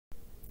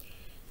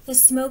The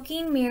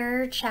Smoking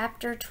Mirror,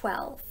 Chapter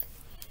 12.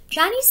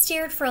 Johnny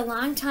stared for a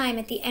long time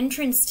at the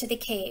entrance to the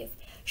cave,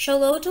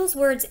 Xolotl's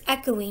words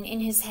echoing in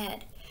his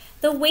head.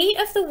 The weight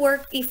of the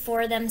work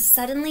before them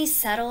suddenly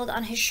settled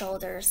on his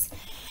shoulders.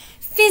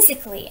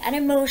 Physically and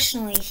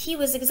emotionally, he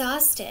was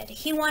exhausted.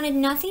 He wanted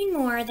nothing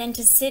more than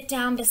to sit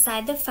down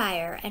beside the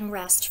fire and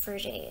rest for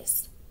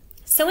days.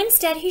 So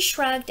instead, he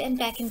shrugged and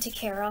beckoned to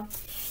Carol.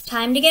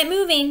 Time to get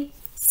moving.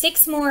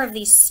 6 more of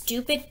these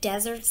stupid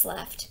deserts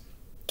left.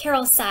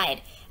 Carol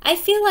sighed. I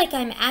feel like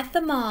I'm at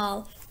the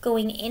mall,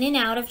 going in and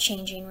out of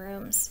changing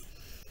rooms.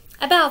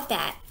 About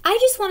that, I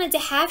just wanted to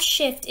half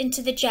shift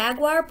into the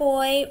Jaguar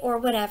boy or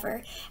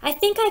whatever. I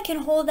think I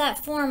can hold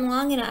that form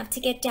long enough to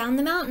get down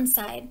the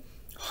mountainside.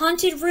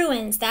 Haunted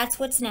ruins, that's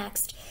what's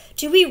next.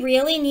 Do we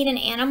really need an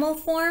animal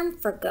form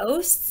for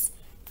ghosts?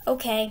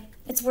 Okay,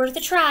 it's worth a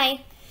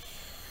try.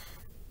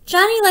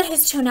 Johnny let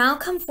his tonal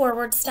come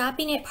forward,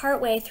 stopping it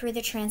partway through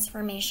the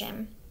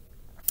transformation.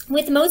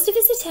 With most of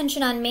his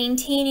attention on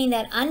maintaining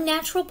that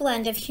unnatural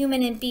blend of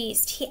human and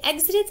beast, he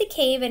exited the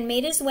cave and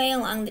made his way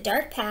along the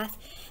dark path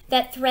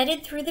that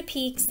threaded through the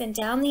peaks and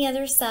down the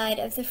other side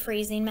of the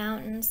freezing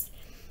mountains.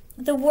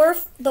 The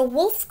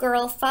wolf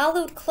girl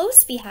followed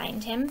close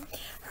behind him,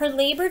 her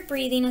labored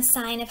breathing a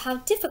sign of how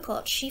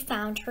difficult she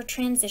found her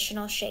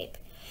transitional shape.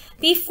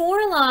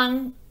 Before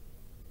long,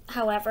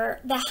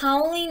 however, the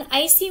howling,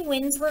 icy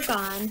winds were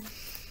gone,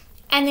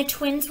 and the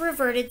twins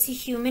reverted to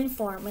human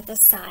form with a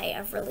sigh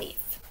of relief.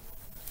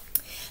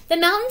 The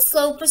mountain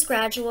slope was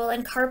gradual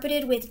and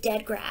carpeted with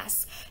dead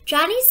grass.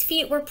 Johnny's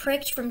feet were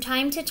pricked from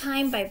time to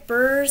time by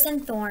burrs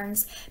and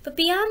thorns, but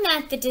beyond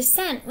that, the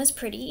descent was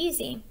pretty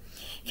easy.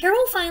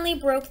 Carol finally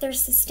broke their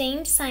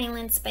sustained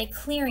silence by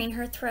clearing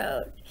her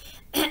throat.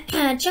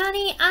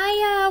 Johnny,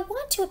 I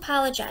want to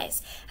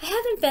apologize. I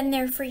haven't been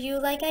there for you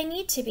like I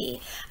need to be.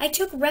 I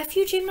took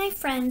refuge in my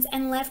friends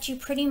and left you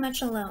pretty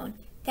much alone.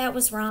 That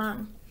was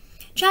wrong.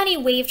 Johnny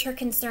waved her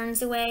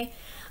concerns away.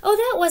 Oh,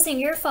 that wasn't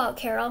your fault,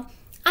 Carol.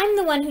 I'm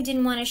the one who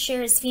didn't want to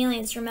share his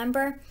feelings,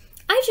 remember?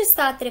 I just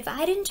thought that if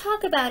I didn't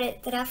talk about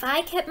it, that if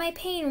I kept my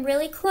pain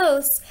really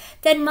close,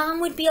 then Mom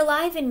would be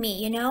alive in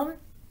me, you know?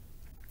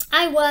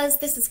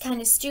 This is kind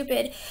of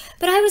stupid,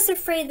 but I was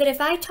afraid that if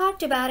I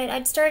talked about it,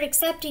 I'd start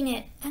accepting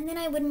it, and then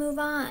I would move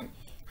on.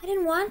 I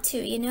didn't want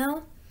to, you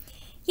know?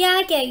 Yeah,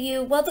 I get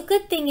you. Well, the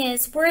good thing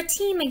is, we're a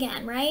team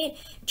again, right?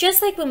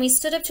 Just like when we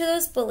stood up to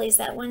those bullies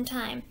that one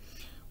time.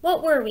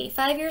 What were we,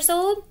 5 years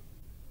old?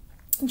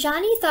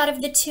 Johnny thought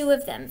of the 2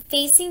 of them,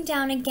 facing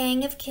down a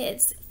gang of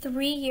kids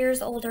 3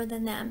 years older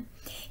than them.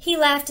 He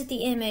laughed at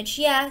the image.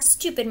 Yeah,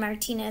 stupid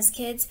Martinez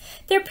kids.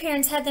 Their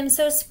parents had them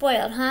so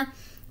spoiled, huh?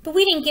 But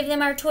we didn't give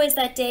them our toys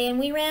that day, and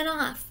we ran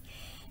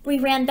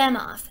them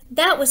off.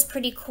 That was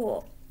pretty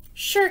cool.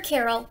 Sure,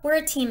 Carol, we're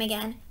a team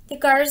again. The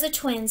Garza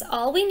twins.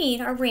 All we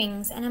need are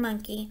rings and a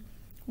monkey.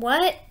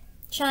 What?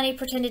 Johnny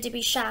pretended to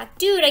be shocked.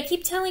 Dude, I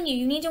keep telling you,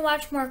 you need to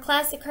watch more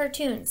classic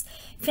cartoons.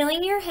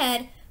 Filling your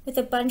head with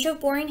a bunch of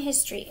boring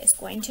history is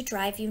going to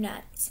drive you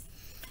nuts.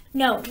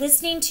 No,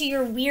 listening to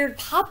your weird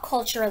pop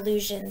culture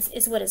allusions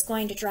is what is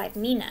going to drive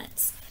me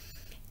nuts.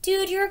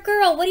 Dude, you're a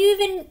girl. What do you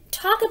even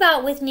talk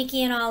about with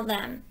Nikki and all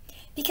them?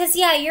 Because,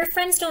 yeah, your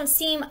friends don't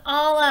seem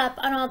all up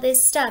on all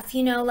this stuff,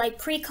 you know, like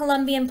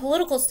pre-Columbian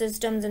political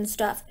systems and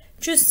stuff.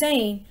 Just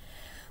saying.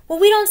 Well,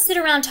 we don't sit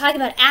around talking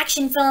about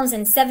action films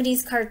and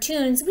 70s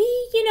cartoons. We,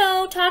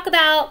 talk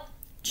about...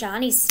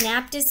 Johnny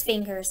snapped his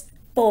fingers.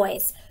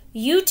 Boys.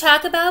 You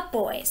talk about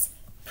boys.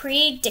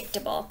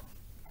 Predictable.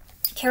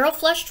 Carol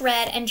flushed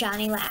red and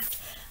Johnny laughed.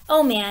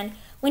 Oh, man.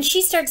 When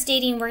she starts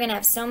dating, we're going to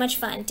have so much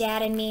fun,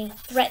 Dad and me,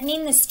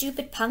 threatening the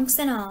stupid punks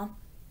and all.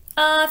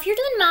 If you're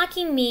done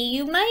mocking me,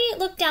 you might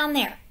look down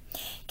there.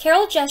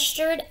 Carol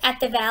gestured at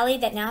the valley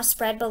that now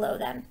spread below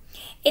them.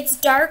 Its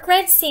dark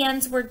red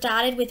sands were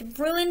dotted with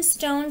ruined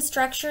stone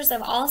structures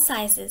of all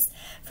sizes,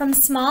 from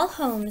small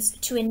homes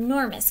to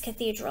enormous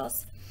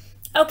cathedrals.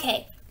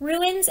 Okay,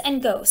 ruins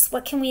and ghosts,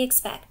 what can we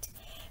expect?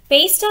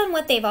 Based on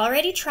what they've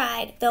already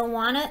tried, they'll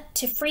want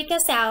to freak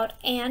us out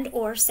and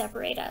or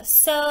separate us.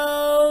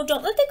 So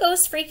don't let the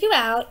ghosts freak you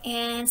out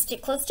and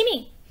stick close to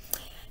me.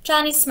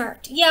 Johnny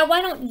smirked. Yeah,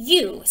 why don't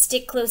you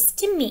stick close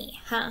to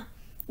me, huh?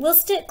 We'll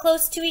stick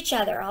close to each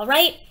other, all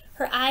right?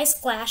 Her eyes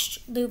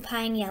flashed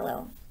lupine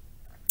yellow.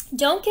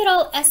 Don't get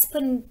all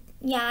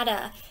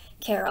espionada,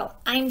 Carol.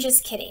 I'm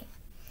just kidding.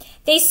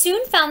 They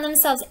soon found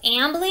themselves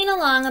ambling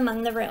along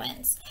among the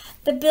ruins.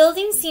 The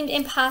building seemed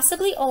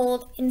impossibly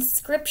old,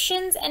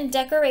 inscriptions and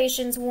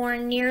decorations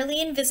worn nearly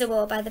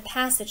invisible by the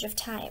passage of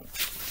time.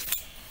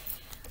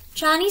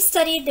 Johnny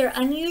studied their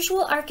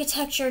unusual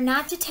architecture,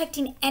 not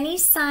detecting any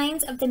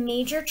signs of the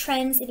major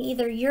trends in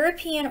either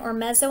European or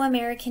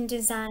Mesoamerican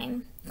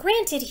design.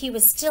 Granted, he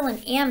was still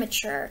an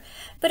amateur,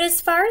 but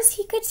as far as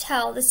he could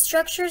tell, the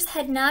structures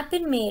had not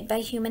been made by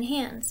human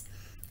hands.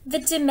 The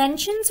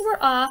dimensions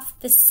were off,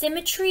 the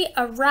symmetry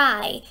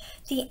awry,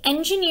 the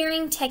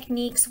engineering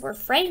techniques were,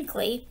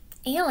 frankly,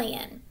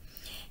 alien.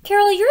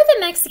 Carol, you're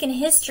the Mexican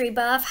history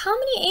buff. How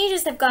many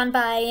ages have gone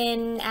by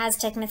in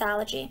Aztec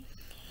mythology?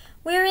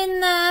 We're in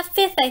the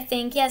 5th, I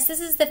think. Yes, this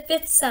is the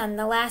 5th sun,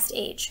 the last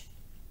age.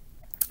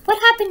 What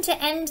happened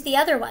to end the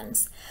other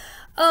ones?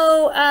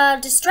 Oh,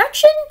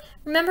 destruction?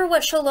 Remember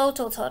what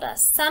Xolotl told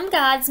us. Some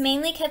gods,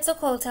 mainly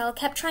Quetzalcoatl,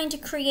 kept trying to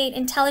create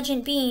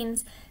intelligent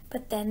beings,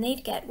 but then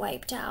they'd get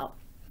wiped out.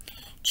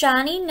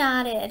 Johnny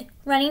nodded,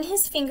 running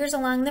his fingers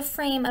along the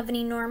frame of an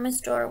enormous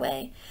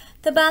doorway.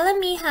 The Bala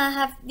Mija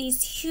have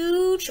these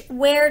huge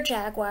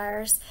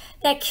were-jaguars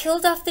that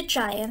killed off the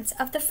giants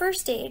of the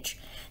first age.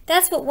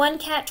 That's what one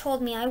cat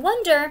told me. I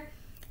wonder,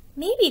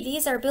 maybe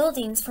these are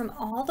buildings from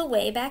all the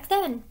way back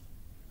then.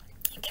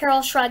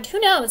 Carol shrugged. Who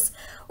knows?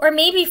 Or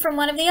maybe from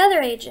one of the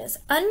other ages.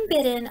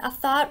 Unbidden, a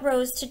thought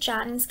rose to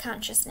Johnny's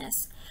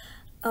consciousness.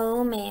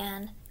 Oh,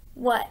 man.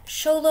 What?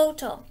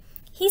 Xolotl.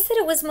 He said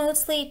it was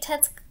mostly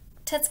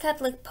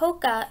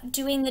Tezcatlipoca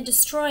doing the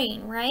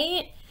destroying,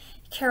 right?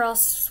 Carol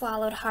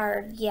swallowed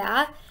hard.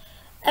 Yeah.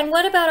 And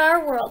what about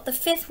our world, the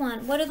 5th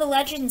one? What do the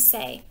legends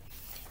say?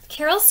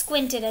 Carol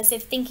squinted as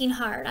if thinking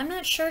hard. I'm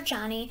not sure,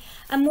 Johnny.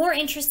 I'm more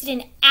interested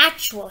in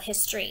actual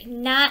history,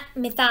 not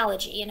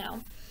mythology, you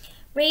know.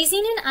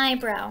 Raising an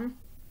eyebrow,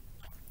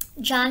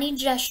 Johnny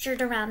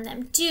gestured around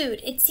them.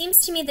 Dude, it seems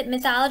to me that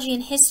mythology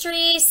and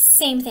history,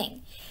 same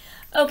thing.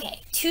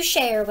 Okay, touche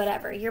or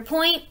whatever. Your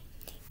point?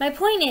 My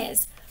point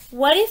is,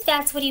 what if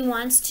that's what he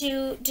wants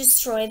to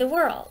destroy the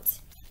world?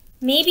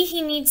 Maybe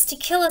he needs to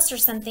kill us or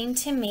something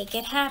to make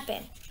it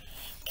happen.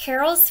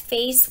 Carol's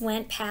face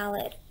went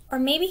pallid. Or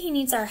maybe he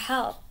needs our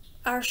help,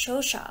 our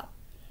Shosha.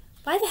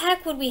 Why the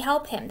heck would we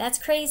help him? That's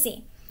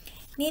crazy.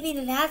 Maybe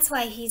that's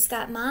why he's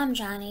got Mom,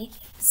 Johnny,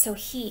 so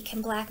he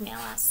can blackmail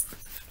us.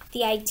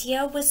 The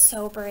idea was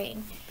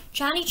sobering.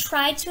 Johnny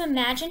tried to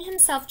imagine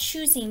himself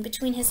choosing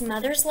between his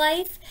mother's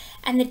life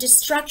and the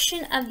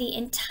destruction of the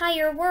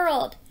entire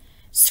world.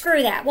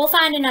 Screw that. We'll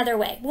find another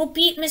way. We'll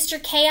beat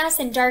Mr. Chaos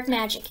and Dark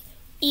Magic,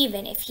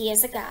 even if he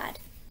is a god.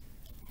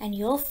 And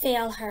you'll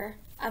fail her,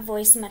 a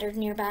voice muttered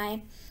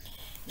nearby.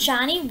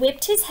 Johnny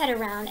whipped his head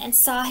around and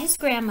saw his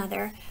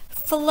grandmother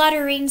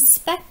fluttering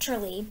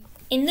spectrally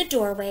in the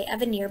doorway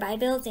of a nearby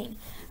building.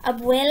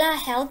 Abuela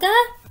Helga?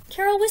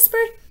 Carol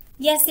whispered.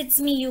 Yes,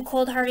 it's me, you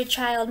cold-hearted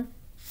child.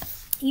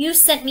 You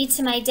sent me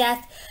to my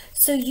death,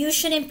 so you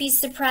shouldn't be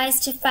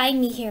surprised to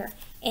find me here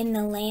in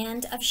the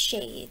land of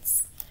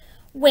shades.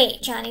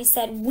 Wait, Johnny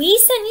said, we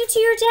sent you to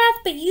your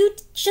death, but you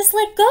just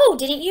let go,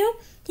 didn't you?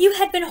 You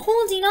had been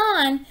holding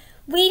on,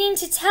 waiting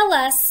to tell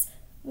us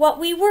what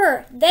we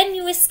were. Then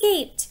you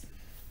escaped.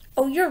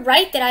 Oh, you're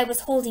right that I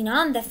was holding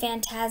on, the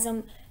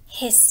phantasm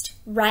hissed,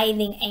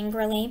 writhing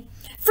angrily.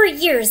 For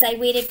years I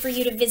waited for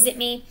you to visit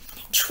me,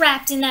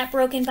 trapped in that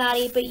broken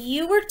body, but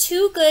you were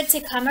too good to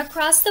come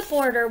across the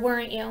border,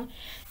 weren't you?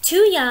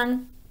 Too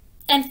young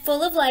and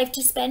full of life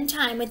to spend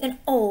time with an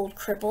old,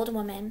 crippled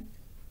woman.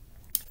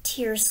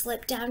 Tears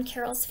slipped down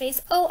Carol's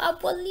face. Oh,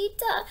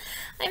 Abuelita,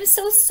 I'm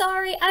so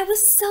sorry. I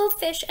was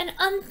selfish and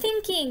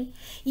unthinking.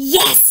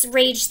 Yes,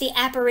 raged the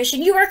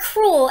apparition. You are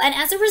cruel, and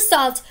as a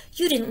result,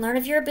 you didn't learn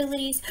of your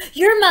abilities.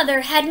 Your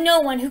mother had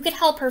no one who could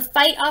help her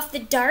fight off the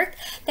dark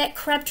that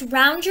crept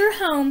round your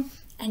home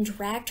and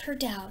dragged her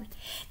down.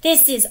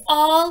 This is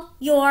all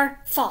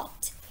your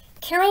fault.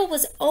 Carol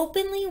was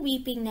openly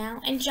weeping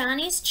now, and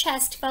Johnny's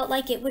chest felt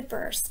like it would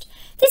burst.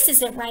 This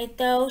isn't right,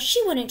 though.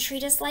 She wouldn't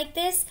treat us like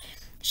this.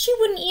 She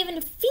wouldn't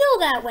even feel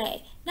that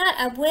way. Not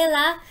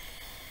Abuela.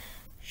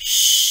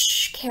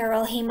 Shh,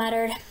 Carol, he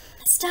muttered.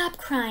 Stop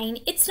crying.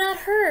 It's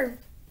not her.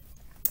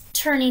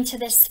 Turning to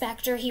the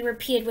specter, he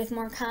repeated with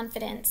more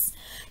confidence.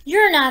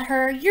 You're not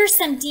her. You're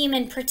some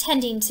demon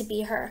pretending to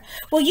be her.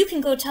 Well, you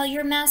can go tell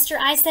your master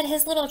I said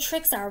his little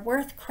tricks are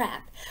worth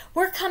crap.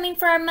 We're coming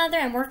for our mother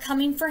and we're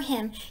coming for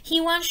him. He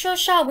wants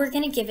Shosha, we're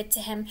going to give it to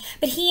him.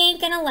 But he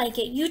ain't going to like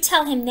it. You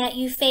tell him that,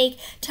 you fake.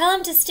 Tell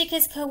him to stick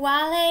his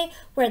kawale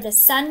where the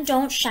sun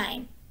don't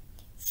shine.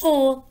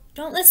 Fool,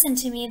 don't listen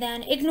to me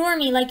then. Ignore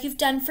me like you've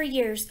done for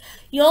years.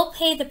 You'll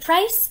pay the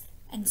price,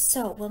 and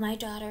so will my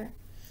daughter.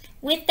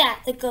 With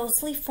that, the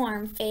ghostly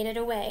form faded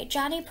away.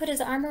 Johnny put his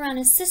arm around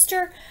his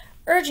sister,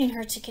 urging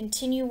her to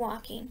continue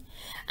walking.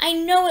 I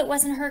know it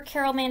wasn't her,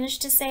 Carol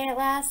managed to say at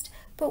last,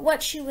 but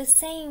what she was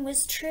saying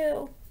was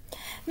true.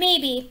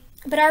 Maybe,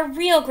 but our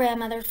real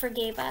grandmother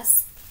forgave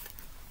us.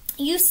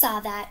 You saw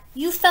that.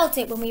 You felt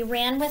it when we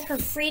ran with her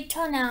freed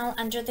tonal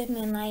under the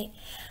moonlight.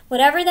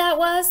 Whatever that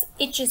was,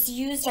 it just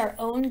used our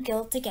own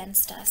guilt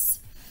against us.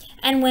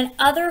 And when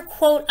other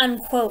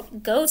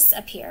quote-unquote ghosts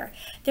appear,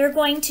 they're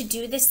going to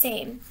do the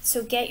same.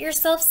 So get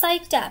yourself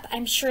psyched up.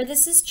 I'm sure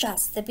this is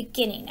just the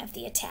beginning of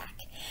the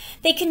attack.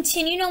 They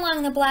continued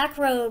along the black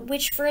road,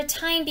 which for a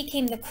time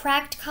became the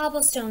cracked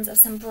cobblestones of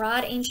some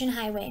broad ancient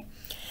highway.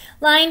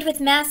 Lined with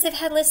massive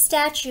headless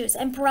statues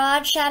and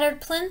broad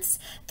shattered plinths,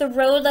 the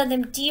road led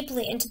them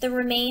deeply into the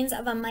remains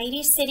of a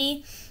mighty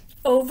city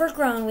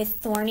overgrown with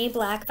thorny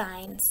black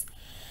vines.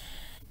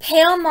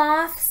 Pale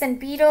moths and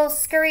beetles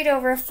scurried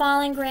over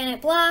falling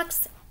granite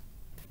blocks,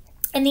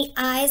 and the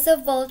eyes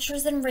of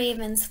vultures and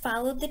ravens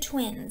followed the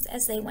twins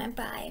as they went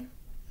by.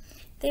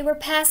 They were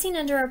passing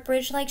under a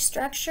bridge-like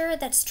structure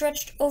that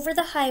stretched over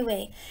the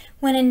highway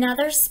when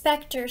another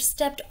specter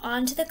stepped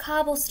onto the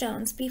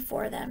cobblestones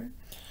before them.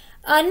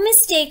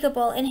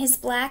 Unmistakable in his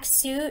black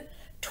suit,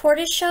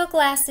 tortoiseshell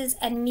glasses,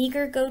 and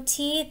meager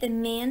goatee, the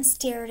man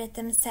stared at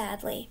them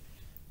sadly.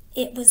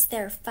 It was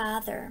their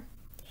father.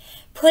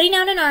 Putting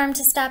out an arm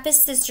to stop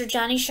his sister,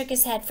 Johnny shook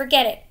his head.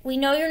 "Forget it. We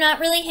know you're not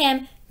really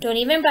him. Don't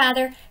even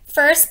bother.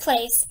 First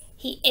place,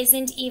 he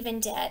isn't even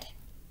dead."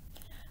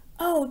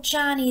 "Oh,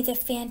 Johnny," the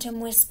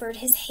phantom whispered,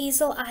 his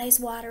hazel eyes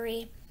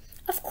watery.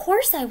 "Of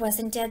course I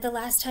wasn't dead the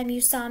last time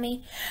you saw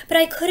me, but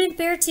I couldn't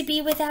bear to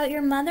be without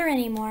your mother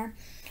anymore.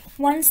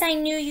 Once I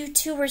knew you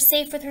two were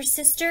safe with her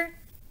sister,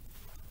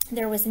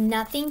 there was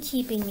nothing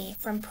keeping me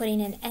from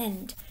putting an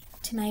end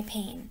to my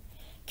pain."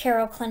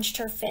 Carol clenched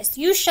her fist.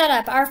 "You shut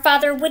up. Our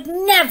father would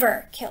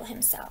never kill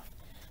himself."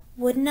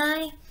 "Wouldn't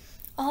I?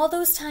 All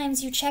those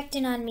times you checked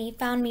in on me,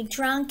 found me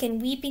drunk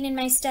and weeping in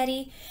my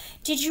study.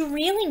 Did you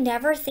really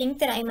never think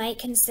that I might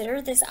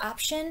consider this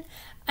option?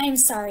 I'm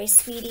sorry,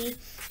 sweetie.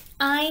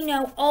 I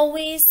know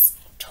always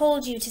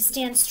told you to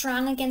stand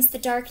strong against the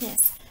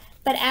darkness,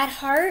 but at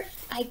heart,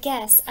 I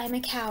guess I'm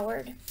a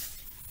coward.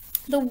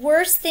 The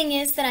worst thing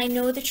is that I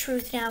know the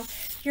truth now.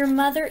 Your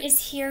mother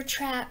is here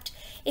trapped.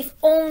 If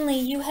only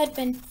you had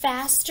been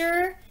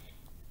faster.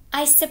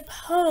 I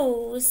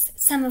suppose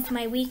some of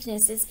my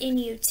weakness is in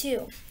you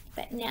too.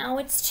 But now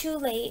it's too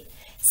late.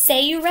 Say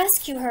you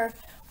rescue her.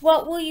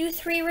 What will you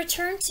three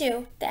return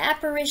to?" The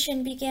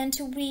apparition began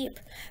to weep.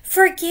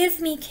 "Forgive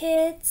me,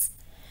 kids."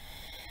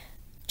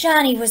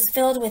 Johnny was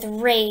filled with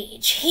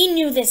rage. He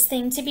knew this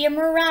thing to be a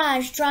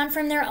mirage drawn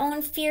from their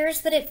own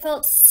fears, but it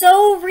felt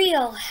so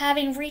real,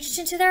 having reached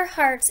into their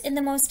hearts in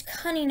the most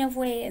cunning of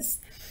ways.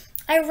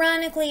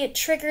 Ironically, it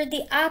triggered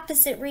the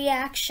opposite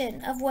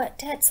reaction of what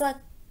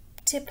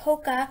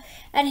Tetzaltipoca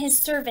and his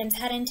servants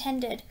had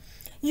intended.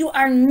 "You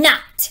are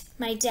not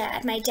my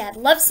dad. My dad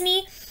loves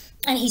me,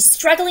 and he's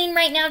struggling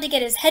right now to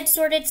get his head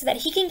sorted so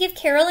that he can give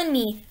Carol and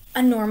me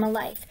a normal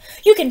life.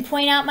 You can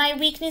point out my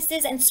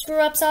weaknesses and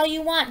screw-ups all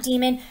you want,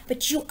 demon,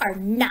 but you are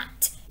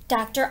not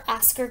Dr.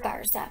 Oscar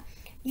Garza.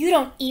 You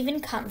don't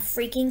even come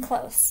freaking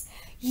close.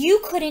 You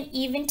couldn't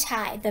even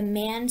tie the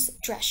man's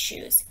dress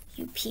shoes,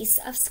 you piece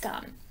of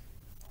scum."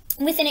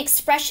 With an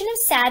expression of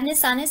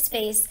sadness on his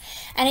face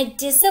and a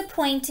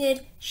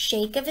disappointed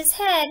shake of his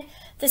head,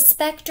 the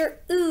specter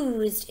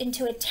oozed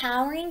into a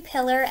towering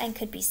pillar and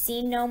could be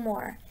seen no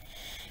more.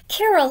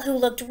 Carol, who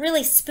looked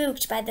really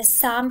spooked by the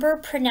somber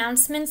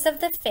pronouncements of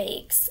the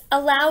fakes,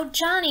 allowed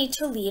Johnny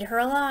to lead her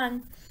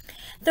along.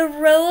 The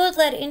road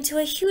led into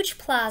a huge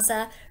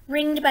plaza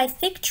ringed by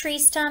thick tree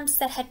stumps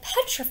that had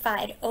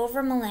petrified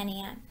over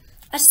millennia.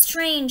 A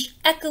strange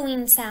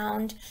echoing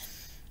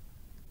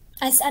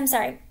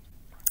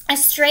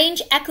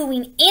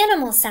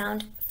animal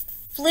sound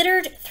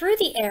flittered through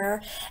the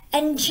air,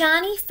 and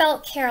Johnny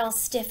felt Carol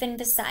stiffen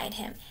beside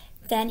him.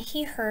 Then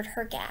he heard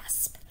her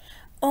gasp.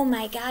 "Oh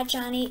my God,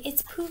 Johnny,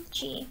 it's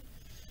Poochie."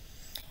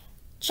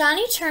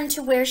 Johnny turned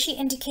to where she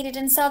indicated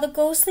and saw the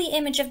ghostly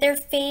image of their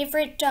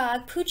favorite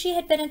dog. Poochie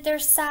had been at their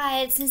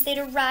side since they'd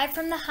arrived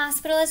from the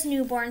hospital as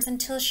newborns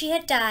until she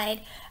had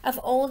died of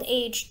old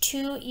age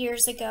 2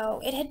 years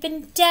ago. It had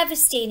been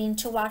devastating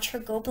to watch her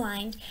go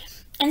blind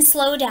and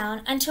slow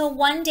down until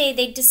one day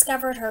they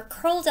discovered her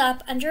curled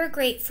up under a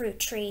grapefruit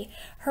tree,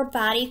 her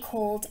body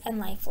cold and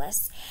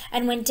lifeless.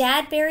 And when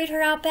Dad buried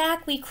her out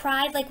back, we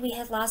cried like we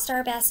had lost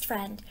our best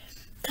friend.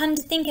 Come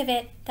to think of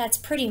it, that's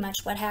pretty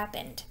much what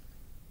happened.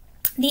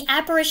 The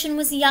apparition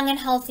was young and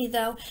healthy,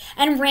 though,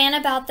 and ran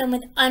about them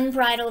with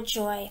unbridled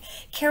joy.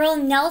 Carol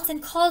knelt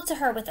and called to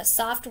her with a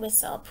soft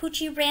whistle.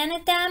 Poochie ran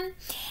at them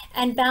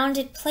and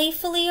bounded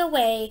playfully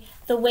away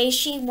the way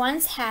she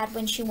once had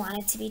when she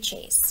wanted to be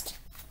chased.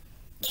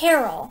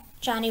 "Carol,"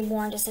 Johnny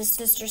warned as his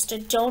sister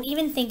stood, "don't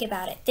even think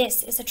about it.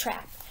 This is a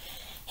trap."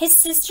 His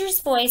sister's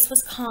voice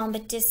was calm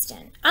but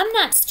distant. "I'm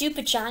not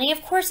stupid, Johnny.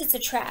 Of course it's a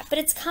trap, but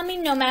it's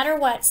coming no matter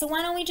what, so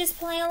why don't we just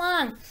play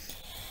along?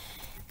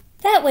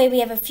 That way we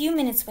have a few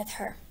minutes with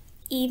her,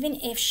 even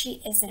if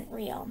she isn't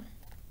real."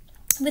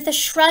 With a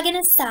shrug and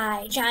a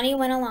sigh, Johnny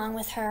went along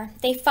with her.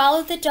 They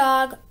followed the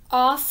dog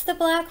off the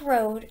black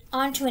road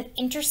onto an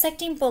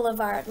intersecting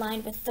boulevard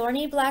lined with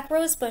thorny black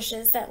rose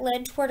bushes that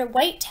led toward a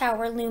white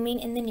tower looming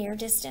in the near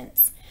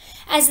distance.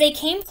 As they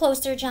came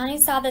closer, Johnny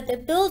saw that the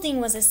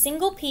building was a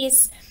single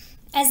piece,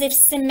 as if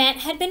cement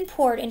had been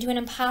poured into an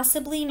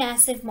impossibly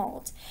massive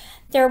mold.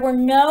 There were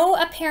no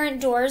apparent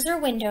doors or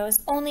windows,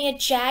 only a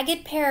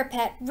jagged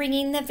parapet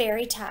ringing the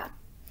very top.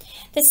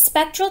 The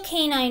spectral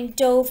canine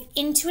dove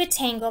into a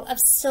tangle of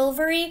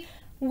silvery,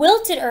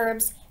 wilted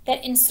herbs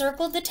that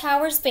encircled the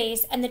tower's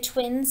base, and the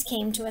twins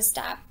came to a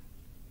stop.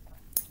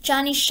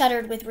 Johnny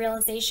shuddered with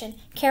realization.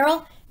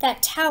 Carol,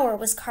 that tower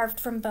was carved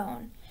from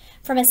bone.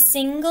 From a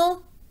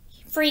single,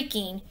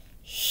 freaking,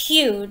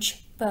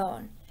 huge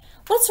bone.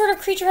 What sort of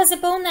creature has a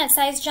bone that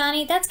size,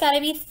 Johnny? That's got to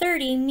be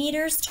 30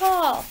 meters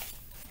tall.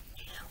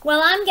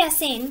 Well, I'm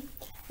guessing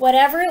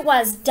whatever it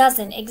was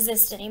doesn't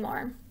exist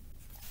anymore.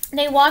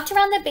 They walked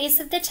around the base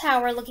of the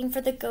tower looking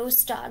for the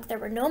ghost dog. There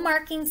were no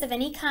markings of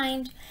any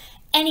kind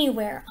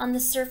anywhere on the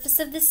surface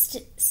of the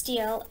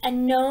steel,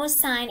 and no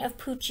sign of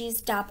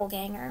Poochie's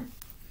doppelganger.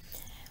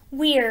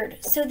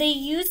 Weird. So they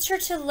used her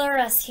to lure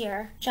us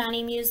here,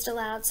 Johnny mused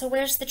aloud. So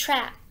where's the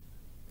trap?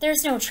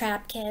 There's no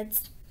trap,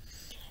 kids.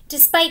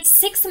 Despite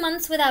 6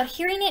 months without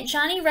hearing it,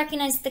 Johnny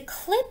recognized the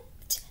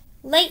clipped,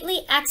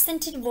 lightly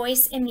accented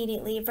voice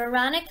immediately.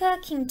 Veronica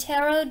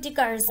Quintero de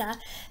Garza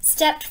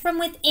stepped from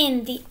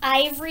within the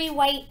ivory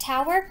white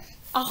tower,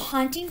 a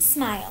haunting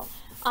smile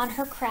on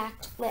her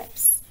cracked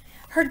lips.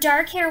 Her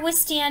dark hair was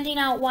standing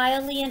out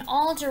wildly in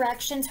all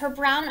directions, her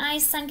brown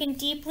eyes sunken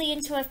deeply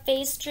into a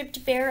face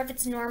stripped bare of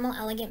its normal,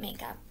 elegant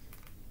makeup.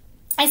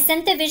 I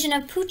sent the vision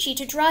of Poochie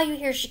to draw you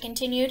here, she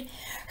continued,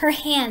 her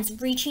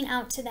hands reaching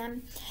out to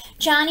them.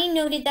 Johnny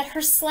noted that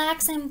her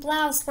slacks and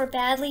blouse were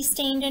badly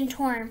stained and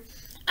torn.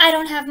 I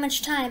don't have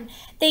much time.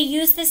 They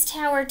use this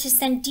tower to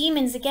send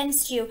demons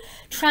against you,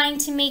 trying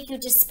to make you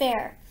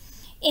despair.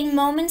 In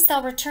moments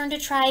they'll return to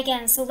try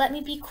again, so let me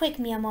be quick,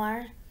 mi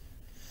amor.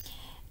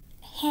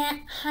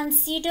 Han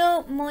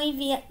sido muy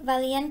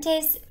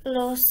valientes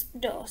los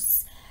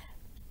dos.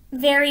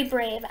 Very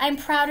brave. I'm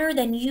prouder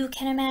than you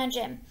can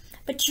imagine.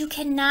 But you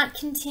cannot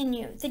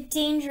continue. The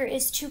danger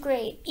is too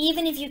great.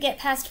 Even if you get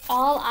past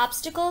all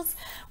obstacles,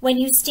 when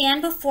you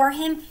stand before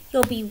him,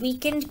 you'll be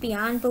weakened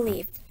beyond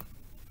belief.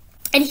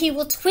 And he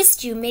will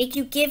twist you, make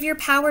you give your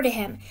power to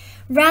him.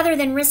 Rather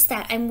than risk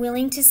that, I'm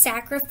willing to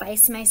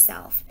sacrifice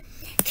myself.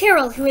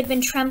 Carol, who had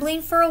been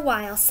trembling for a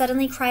while,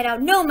 suddenly cried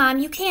out, No, Mom,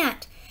 you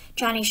can't.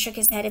 Johnny shook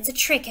his head. It's a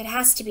trick. It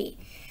has to be.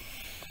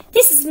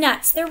 This is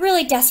nuts. They're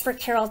really desperate,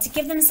 Carol. To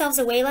give themselves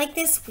away like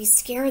this, we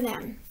scare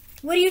them.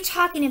 What are you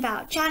talking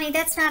about? Johnny,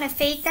 that's not a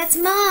fake. That's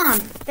Mom.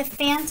 The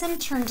phantom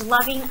turned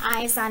loving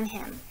eyes on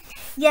him.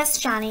 Yes,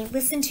 Johnny,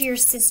 listen to your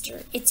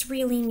sister. It's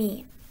really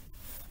me.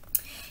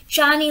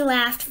 Johnny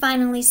laughed,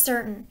 finally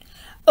certain.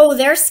 Oh,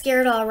 they're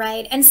scared all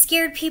right, and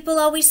scared people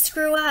always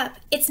screw up.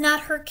 It's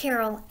not her,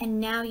 Carol,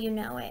 and now you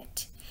know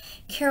it.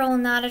 Carol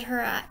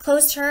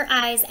closed her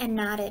eyes and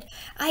nodded.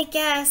 I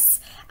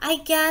guess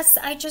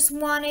I just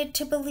wanted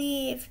to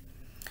believe.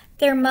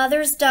 Their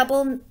mother's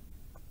double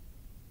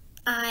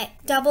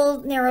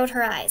narrowed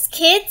her eyes.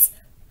 Kids,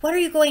 what are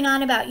you going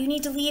on about? You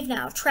need to leave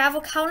now. Travel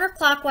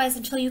counterclockwise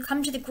until you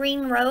come to the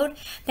green road,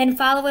 then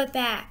follow it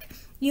back.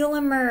 You'll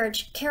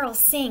emerge. Carol,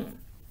 sing.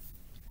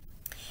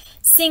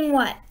 Sing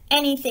what?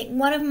 Anything.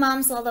 One of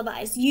Mom's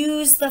lullabies.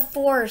 Use the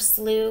force,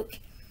 Luke.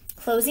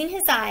 Closing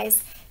his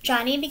eyes,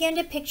 Johnny began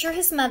to picture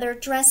his mother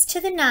dressed to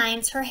the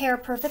nines, her hair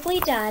perfectly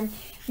done,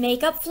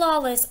 makeup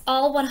flawless,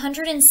 all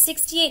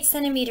 168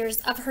 centimeters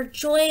of her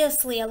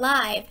joyously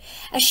alive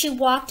as she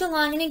walked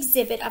along an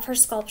exhibit of her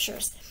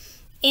sculptures.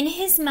 In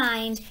his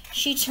mind,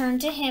 she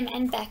turned to him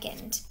and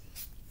beckoned.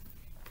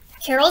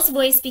 Carol's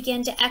voice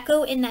began to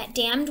echo in that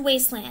damned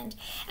wasteland,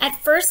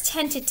 at first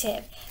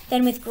tentative,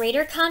 then with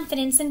greater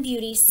confidence and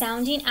beauty,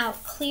 sounding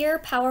out clear,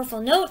 powerful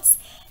notes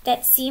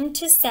that seemed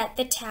to set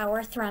the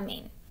tower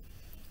thrumming.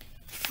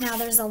 Now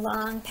there's a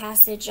long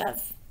passage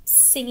of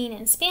singing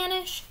in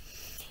Spanish,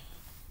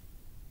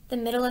 the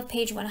middle of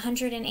page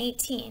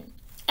 118.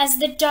 As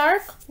the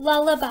dark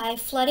lullaby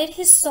flooded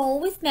his soul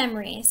with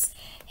memories,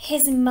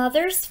 his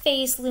mother's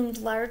face loomed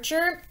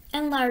larger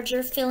and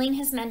larger, filling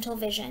his mental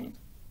vision.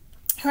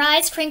 Her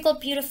eyes crinkled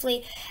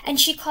beautifully, and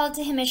she called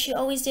to him as she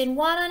always did,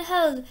 Juan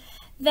Angel,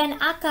 ven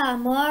acá,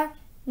 amor.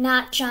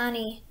 Not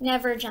Johnny,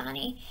 never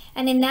Johnny.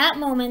 And in that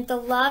moment, the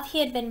love he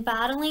had been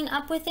bottling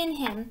up within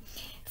him,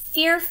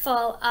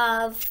 fearful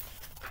of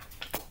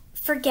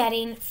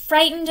forgetting,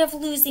 frightened of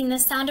losing the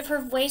sound of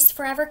her voice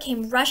forever,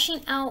 came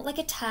rushing out like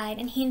a tide,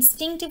 and he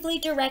instinctively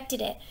directed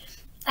it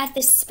at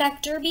the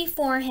specter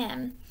before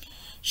him,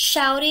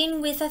 shouting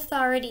with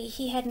authority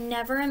he had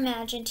never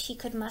imagined he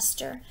could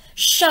muster.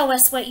 Show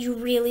us what you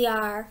really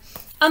are.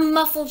 A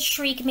muffled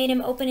shriek made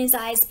him open his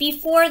eyes.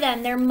 Before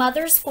them, their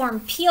mother's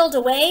form peeled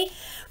away,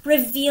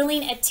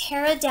 revealing a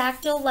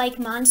pterodactyl-like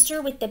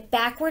monster with the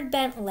backward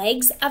bent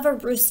legs of a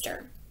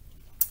rooster.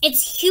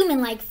 Its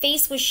human-like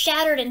face was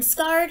shattered and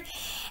scarred,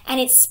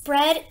 and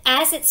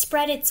as it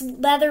spread its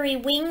leathery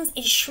wings,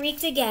 it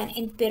shrieked again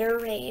in bitter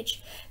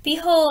rage.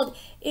 Behold,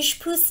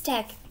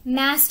 Ishpustek,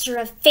 master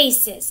of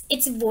faces.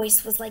 Its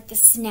voice was like the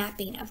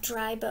snapping of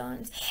dry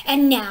bones.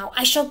 And now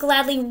I shall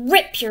gladly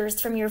rip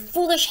yours from your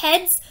foolish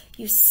heads,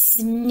 you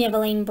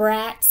sniveling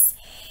brats.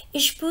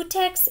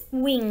 Ishputek's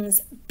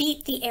wings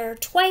beat the air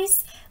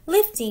twice,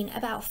 lifting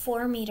about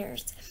 4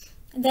 meters.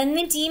 Then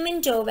the demon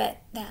dove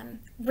at them,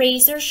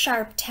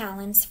 razor-sharp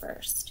talons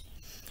first.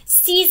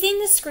 Seizing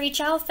the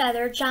screech owl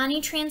feather, Johnny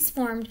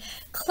transformed,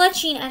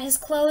 clutching at his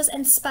clothes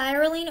and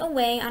spiraling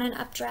away on an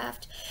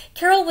updraft.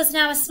 Carol was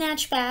now a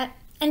snatchbat,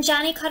 and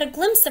Johnny caught a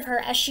glimpse of her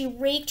as she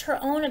raked her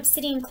own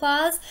obsidian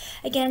claws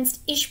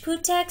against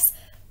Ishputek's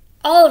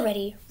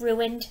already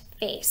ruined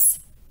face.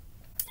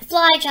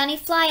 Fly, Johnny,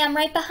 fly, I'm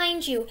right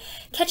behind you.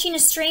 Catching a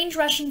strange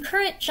rushing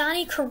current,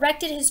 Johnny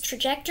corrected his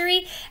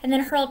trajectory and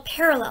then hurled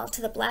parallel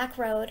to the black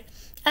road.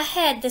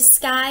 Ahead, the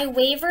sky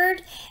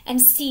wavered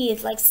and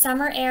seethed like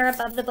summer air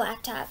above the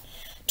blacktop.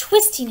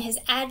 Twisting his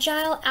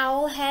agile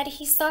owl head,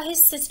 he saw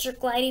his sister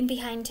gliding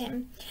behind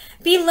him.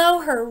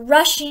 Below her,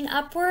 rushing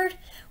upward,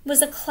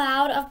 was a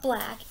cloud of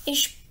black,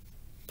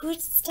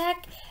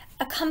 Ishputek,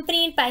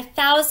 accompanied by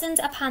thousands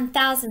upon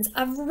thousands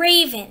of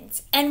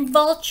ravens and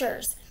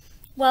vultures.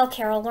 Well,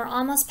 Carol, we're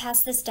almost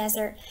past this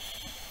desert.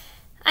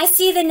 I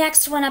see the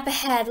next one up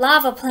ahead.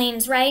 Lava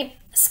plains, right?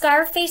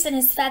 Scarface and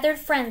his feathered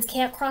friends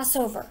can't cross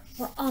over.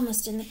 We're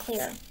almost in the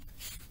clear.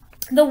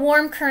 The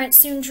warm current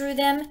soon drew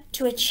them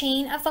to a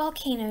chain of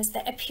volcanoes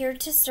that appeared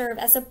to serve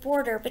as a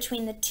border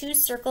between the two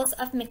circles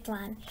of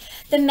Mictlan.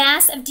 The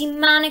mass of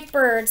demonic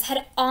birds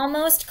had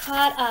almost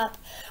caught up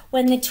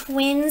when the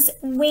twins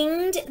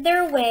winged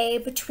their way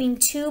between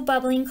two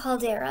bubbling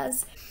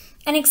calderas.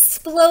 An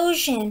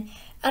explosion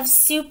of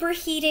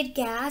superheated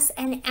gas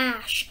and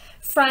ash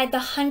fried the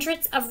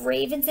hundreds of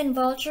ravens and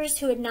vultures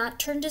who had not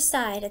turned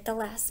aside at the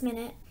last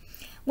minute.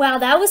 Wow,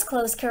 that was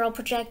close, Carol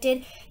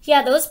projected.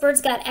 Yeah, those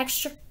birds got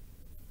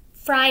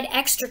fried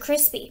extra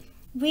crispy.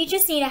 We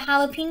just need a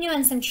jalapeno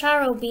and some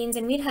charro beans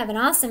and we'd have an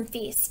awesome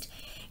feast.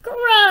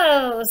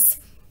 Gross!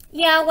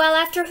 Yeah, well,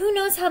 after who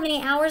knows how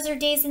many hours or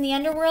days in the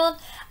underworld,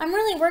 I'm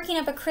really working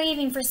up a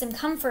craving for some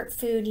comfort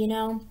food, you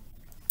know.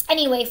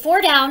 Anyway,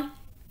 4 down,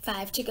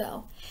 5 to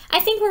go. I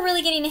think we're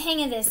really getting the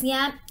hang of this,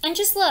 yeah? And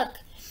just look,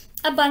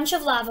 a bunch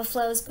of lava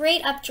flows,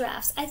 great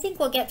updrafts. I think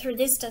we'll get through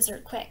this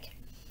desert quick.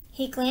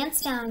 He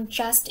glanced down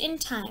just in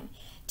time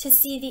to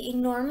see the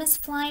enormous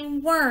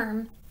flying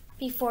worm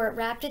before it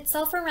wrapped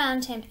itself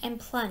around him and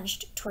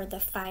plunged toward the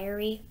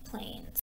fiery plains.